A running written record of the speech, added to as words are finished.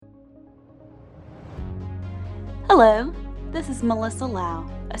Hello, this is Melissa Lowe,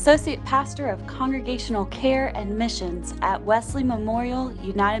 Associate Pastor of Congregational Care and Missions at Wesley Memorial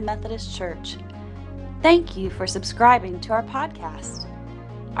United Methodist Church. Thank you for subscribing to our podcast.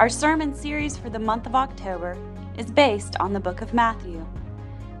 Our sermon series for the month of October is based on the book of Matthew.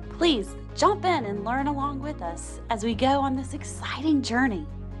 Please jump in and learn along with us as we go on this exciting journey.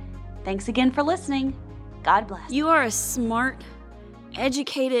 Thanks again for listening. God bless. You are a smart,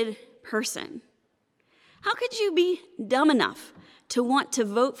 educated person. How could you be dumb enough to want to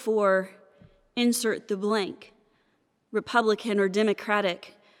vote for insert the blank, Republican or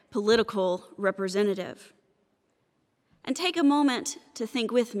Democratic political representative? And take a moment to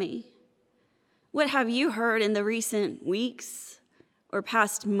think with me. What have you heard in the recent weeks or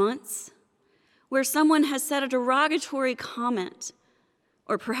past months where someone has said a derogatory comment,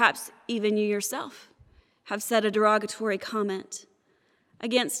 or perhaps even you yourself have said a derogatory comment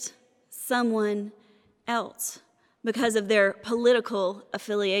against someone else because of their political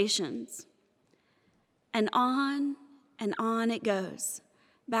affiliations? And on it goes,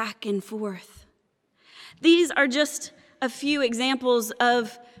 back and forth. These are just a few examples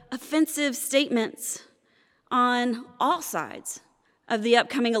of offensive statements on all sides of the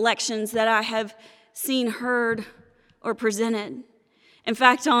upcoming elections that I have seen, heard, or presented. In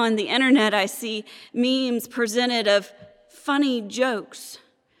fact, on the internet, I see memes presented of funny jokes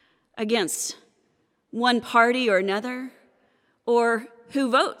against one party or another, or who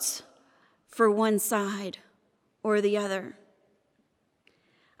votes for one side or the other.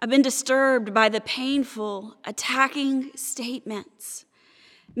 I've been disturbed by the painful, attacking statements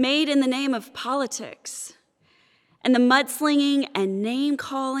made in the name of politics, and the mudslinging and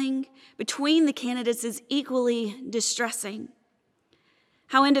name-calling between the candidates is equally distressing.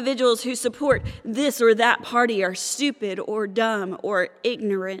 How individuals who support this or that party are stupid or dumb or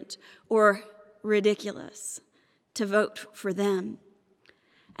ignorant or ridiculous to vote for them.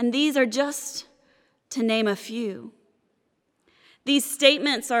 And these are just to name a few. These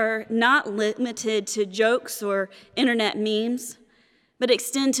statements are not limited to jokes or internet memes, but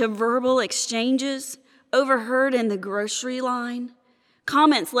extend to verbal exchanges overheard in the grocery line,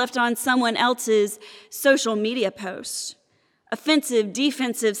 comments left on someone else's social media post, offensive,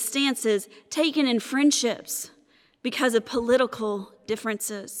 defensive stances taken in friendships because of political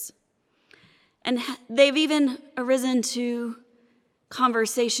differences. And they've even arisen to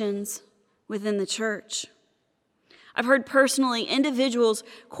conversations within the church. I've heard personally individuals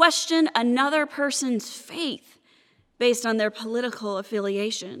question another person's faith based on their political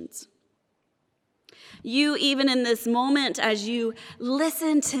affiliations. You, even in this moment, as you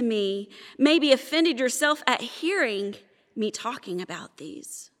listen to me, may be offended yourself at hearing me talking about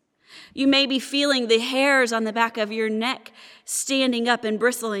these. You may be feeling the hairs on the back of your neck standing up and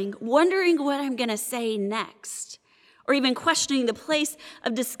bristling, wondering what I'm going to say next, or even questioning the place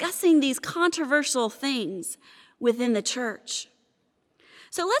of discussing these controversial things within the church.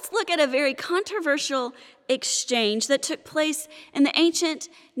 So let's look at a very controversial exchange that took place in the ancient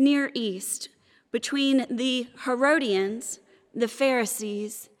Near East between the Herodians, the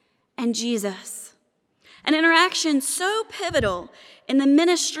Pharisees, and Jesus. An interaction so pivotal in the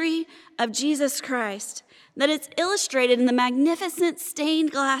ministry of Jesus Christ that it's illustrated in the magnificent stained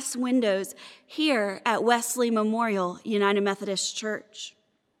glass windows here at Wesley Memorial United Methodist Church.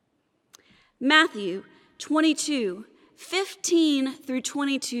 Matthew 22:15 through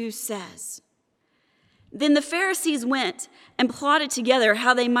 22 says, "Then the Pharisees went and plotted together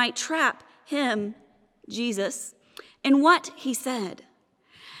how they might trap him, Jesus, in what he said.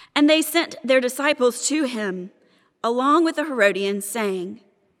 And they sent their disciples to him, along with the Herodians, saying,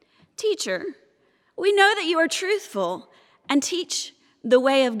 'Teacher, we know that you are truthful and teach the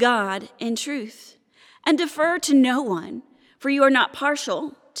way of God in truth, and defer to no one, for you are not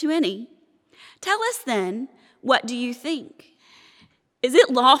partial to any. Tell us then, what do you think? Is it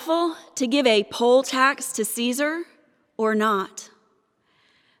lawful to give a poll tax to Caesar or not?'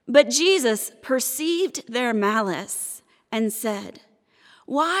 But Jesus perceived their malice and said,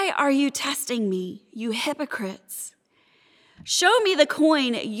 'Why are you testing me, you hypocrites? Show me the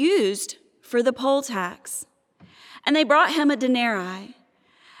coin used for the poll tax.' And they brought him a denarii.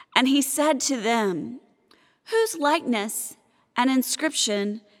 And he said to them, 'Whose likeness and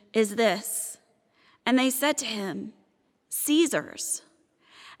inscription is this?' And they said to him, 'Caesar's.'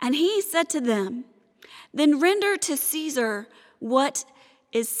 And he said to them, 'Then render to Caesar what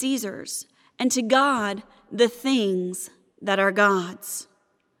is Caesar's, and to God the things that are God's.'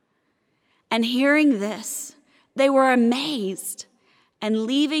 And hearing this, they were amazed, and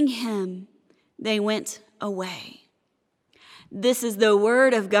leaving him, they went away. This is the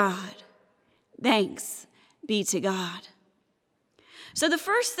word of God. Thanks be to God. So the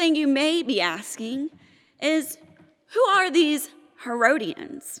first thing you may be asking is, who are these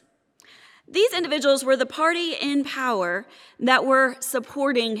Herodians? These individuals were the party in power that were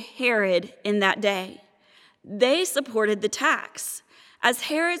supporting Herod in that day. They supported the tax, as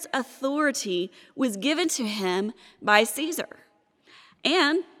Herod's authority was given to him by Caesar.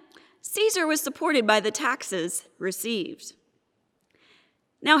 And Caesar was supported by the taxes received.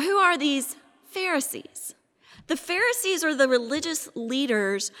 Now, who are these Pharisees? The Pharisees are the religious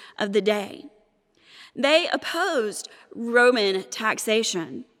leaders of the day. They opposed Roman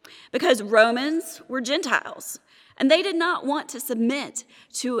taxation because Romans were Gentiles, and they did not want to submit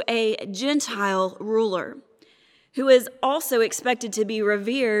to a Gentile ruler who is also expected to be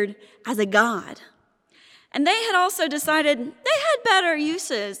revered as a god. And they had also decided they had better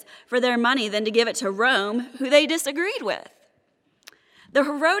uses for their money than to give it to Rome, who they disagreed with. The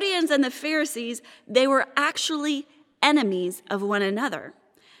Herodians and the Pharisees, they were actually enemies of one another.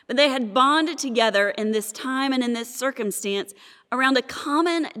 But they had bonded together in this time and in this circumstance around a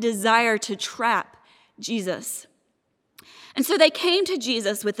common desire to trap Jesus. And so they came to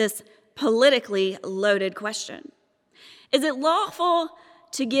Jesus with this politically loaded question. Is it lawful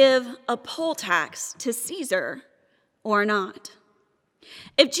to give a poll tax to Caesar or not?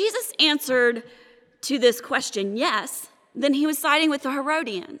 If Jesus answered to this question yes, then he was siding with the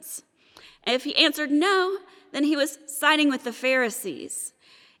Herodians. And if he answered no, then he was siding with the Pharisees.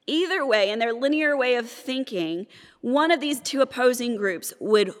 Either way, in their linear way of thinking, one of these two opposing groups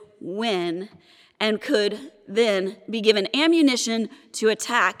would win and could then be given ammunition to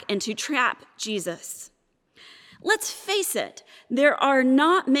attack and to trap Jesus. Let's face it, there are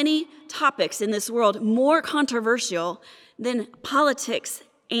not many topics in this world more controversial than politics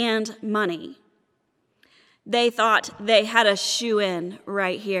and money. They thought they had a shoe-in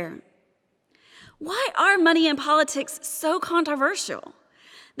right here. Why are money and politics so controversial?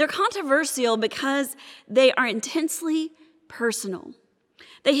 They're controversial because they are intensely personal.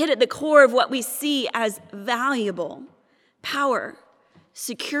 They hit at the core of what we see as valuable: power,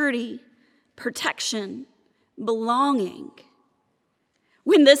 security, protection, belonging.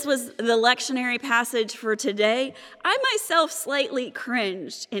 When this was the lectionary passage for today, I myself slightly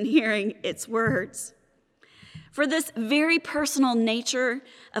cringed in hearing its words. For this very personal nature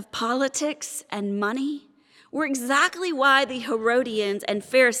of politics and money were exactly why the Herodians and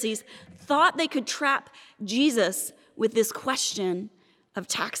Pharisees thought they could trap Jesus with this question of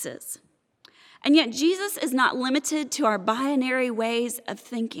taxes. And yet Jesus is not limited to our binary ways of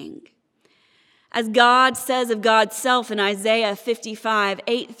thinking. As God says of God's self in Isaiah 55,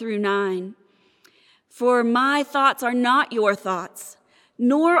 8-9, "For my thoughts are not your thoughts,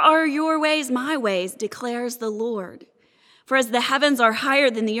 nor are your ways my ways, declares the Lord. For as the heavens are higher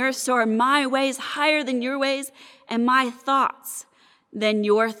than the earth, so are my ways higher than your ways, and my thoughts than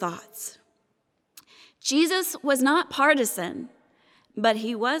your thoughts." Jesus was not partisan, but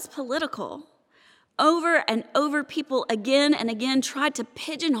he was political. Over and over, people again and again tried to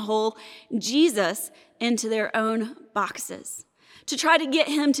pigeonhole Jesus into their own boxes, to try to get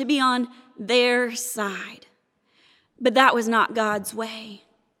him to be on their side. But that was not God's way.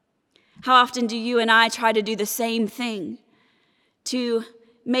 How often do you and I try to do the same thing, to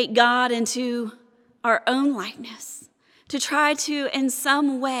make God into our own likeness, to try to, in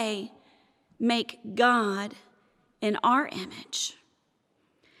some way, make God in our image?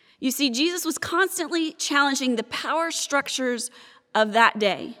 You see, Jesus was constantly challenging the power structures of that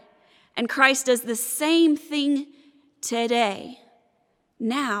day, and Christ does the same thing today,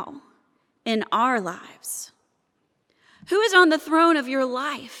 now, in our lives. Who is on the throne of your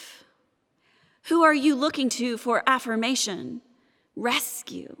life? Who are you looking to for affirmation,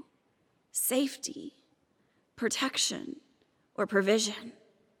 rescue, safety, protection, or provision?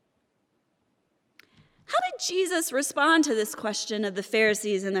 How did Jesus respond to this question of the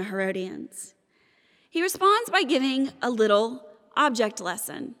Pharisees and the Herodians? He responds by giving a little object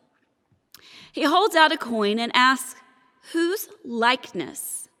lesson. He holds out a coin and asks, whose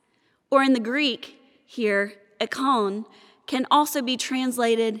likeness, or in the Greek here, ikon, can also be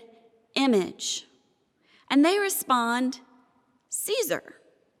translated image. And they respond, Caesar.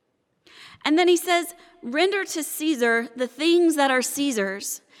 And then he says, render to Caesar the things that are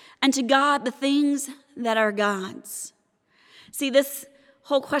Caesar's, and to God the things that are God's. See, this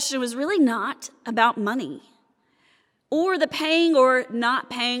whole question was really not about money or the paying or not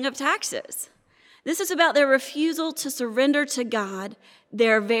paying of taxes. This is about their refusal to surrender to God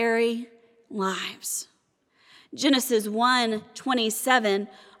their very lives. Genesis 1:27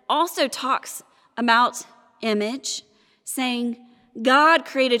 also talks about image, saying, God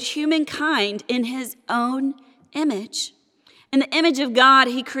created humankind in his own image. In the image of God,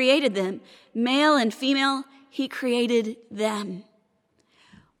 he created them. Male and female, he created them.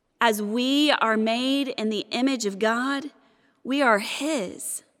 As we are made in the image of God, we are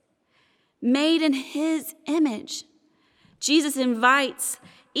his, made in his image. Jesus invites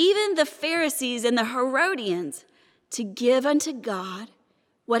even the Pharisees and the Herodians to give unto God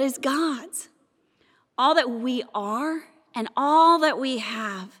what is God's. All that we are and all that we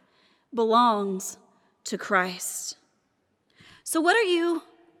have belongs to Christ. So what are you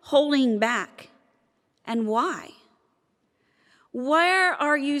holding back and why? Where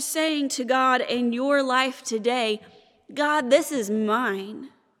are you saying to God in your life today, God, this is mine?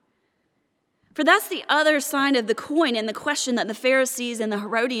 For that's the other side of the coin and the question that the Pharisees and the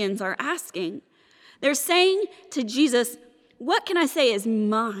Herodians are asking. They're saying to Jesus, what can I say is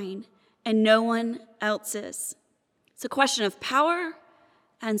mine and no one else's? It's a question of power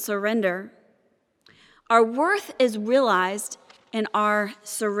and surrender. Our worth is realized in our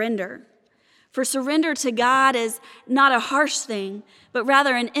surrender. For surrender to God is not a harsh thing, but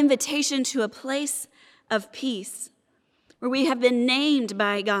rather an invitation to a place of peace where we have been named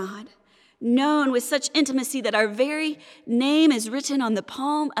by God, known with such intimacy that our very name is written on the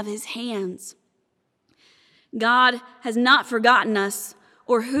palm of his hands. God has not forgotten us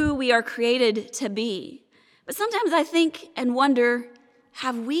or who we are created to be. But sometimes I think and wonder,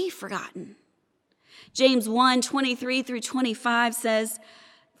 have we forgotten? James 1:23-25 says,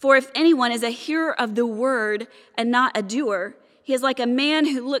 "For if anyone is a hearer of the word and not a doer, he is like a man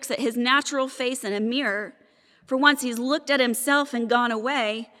who looks at his natural face in a mirror. For once he's looked at himself and gone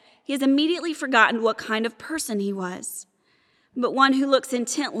away, he has immediately forgotten what kind of person he was. But one who looks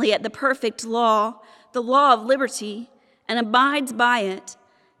intently at the perfect law, the law of liberty, and abides by it,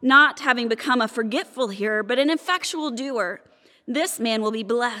 not having become a forgetful hearer, but an effectual doer, this man will be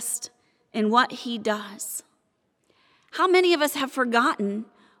blessed in what he does." How many of us have forgotten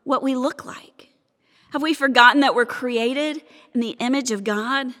what we look like? Have we forgotten that we're created in the image of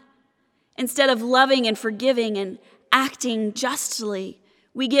God? Instead of loving and forgiving and acting justly,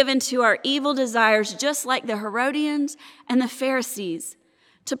 we give into our evil desires just like the Herodians and the Pharisees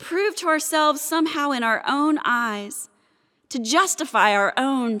to prove to ourselves somehow in our own eyes, to justify our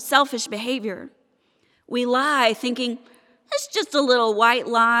own selfish behavior. We lie thinking, it's just a little white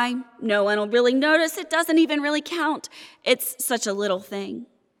lie. No one will really notice. It doesn't even really count. It's such a little thing.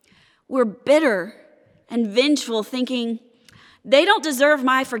 We're bitter and vengeful, thinking they don't deserve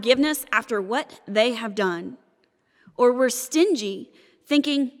my forgiveness after what they have done. Or we're stingy,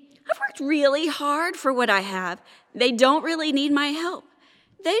 thinking I've worked really hard for what I have. They don't really need my help.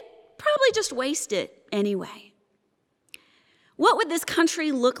 They'd probably just waste it anyway. What would this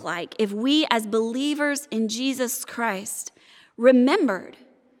country look like if we as believers in Jesus Christ remembered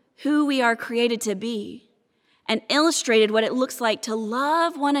who we are created to be and illustrated what it looks like to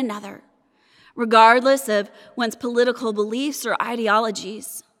love one another, regardless of one's political beliefs or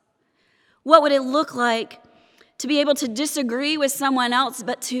ideologies? What would it look like to be able to disagree with someone else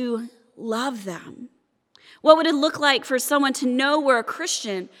but to love them? What would it look like for someone to know we're a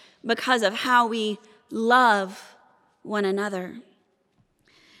Christian because of how we love one another?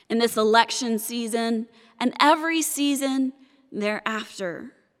 In this election season and every season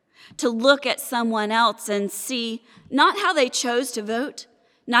thereafter, to look at someone else and see not how they chose to vote,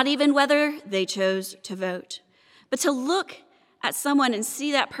 not even whether they chose to vote, but to look at someone and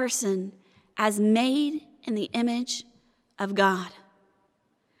see that person as made in the image of God.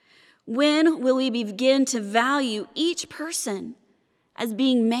 When will we begin to value each person as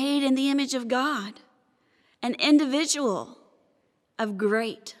being made in the image of God, an individual of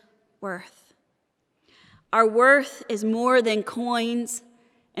great worth? Our worth is more than coins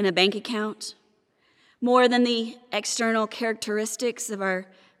in a bank account, more than the external characteristics of our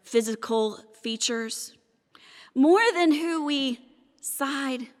physical features, more than who we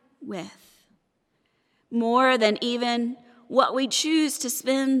side with, more than even what we choose to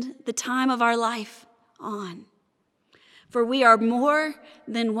spend the time of our life on. For we are more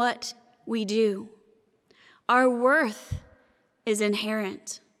than what we do. Our worth is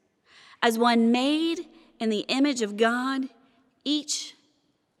inherent. As one made in the image of God, each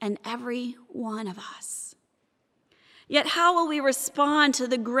and every one of us. Yet how will we respond to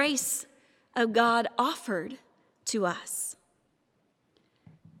the grace of God offered to us?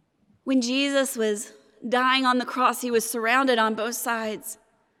 When Jesus was dying on the cross, he was surrounded on both sides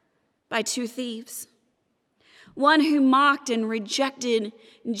by two thieves. One who mocked and rejected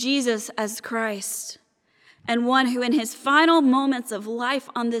Jesus as Christ, and one who in his final moments of life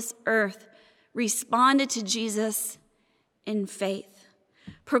on this earth responded to Jesus in faith,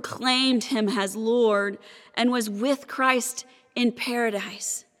 proclaimed him as Lord, and was with Christ in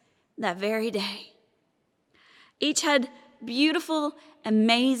paradise that very day. Each had beautiful,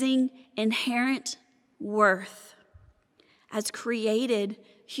 amazing, inherent worth as created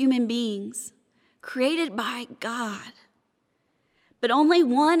human beings, created by God. But only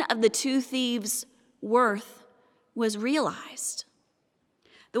one of the two thieves' worth was realized.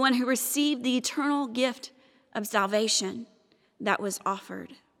 The one who received the eternal gift of salvation that was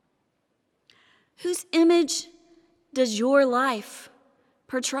offered. Whose image does your life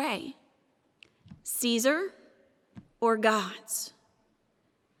portray? Caesar or God's?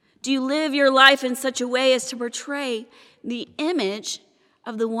 Do you live your life in such a way as to portray the image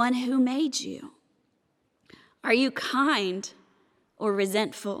of the one who made you? Are you kind or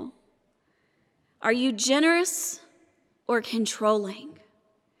resentful? Are you generous or controlling?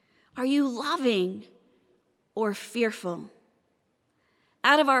 Are you loving or fearful?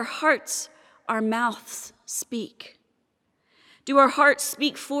 Out of our hearts, our mouths speak. Do our hearts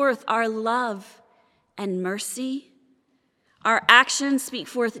speak forth our love and mercy? Our actions speak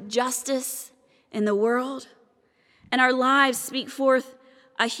forth justice in the world? And our lives speak forth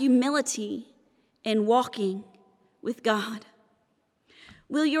a humility in walking with God?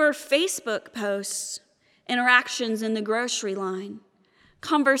 Will your Facebook posts, interactions in the grocery line,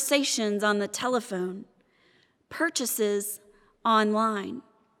 conversations on the telephone, purchases online,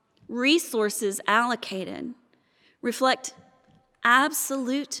 resources allocated, reflect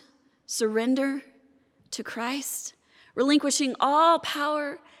absolute surrender to Christ, relinquishing all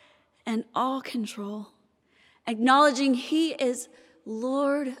power and all control, acknowledging he is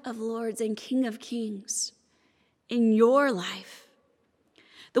Lord of lords and King of kings in your life,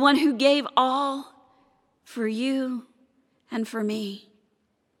 the one who gave all for you and for me?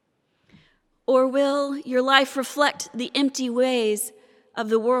 Or will your life reflect the empty ways of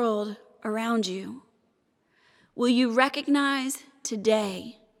the world around you? Will you recognize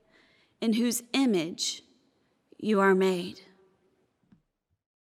today in whose image you are made?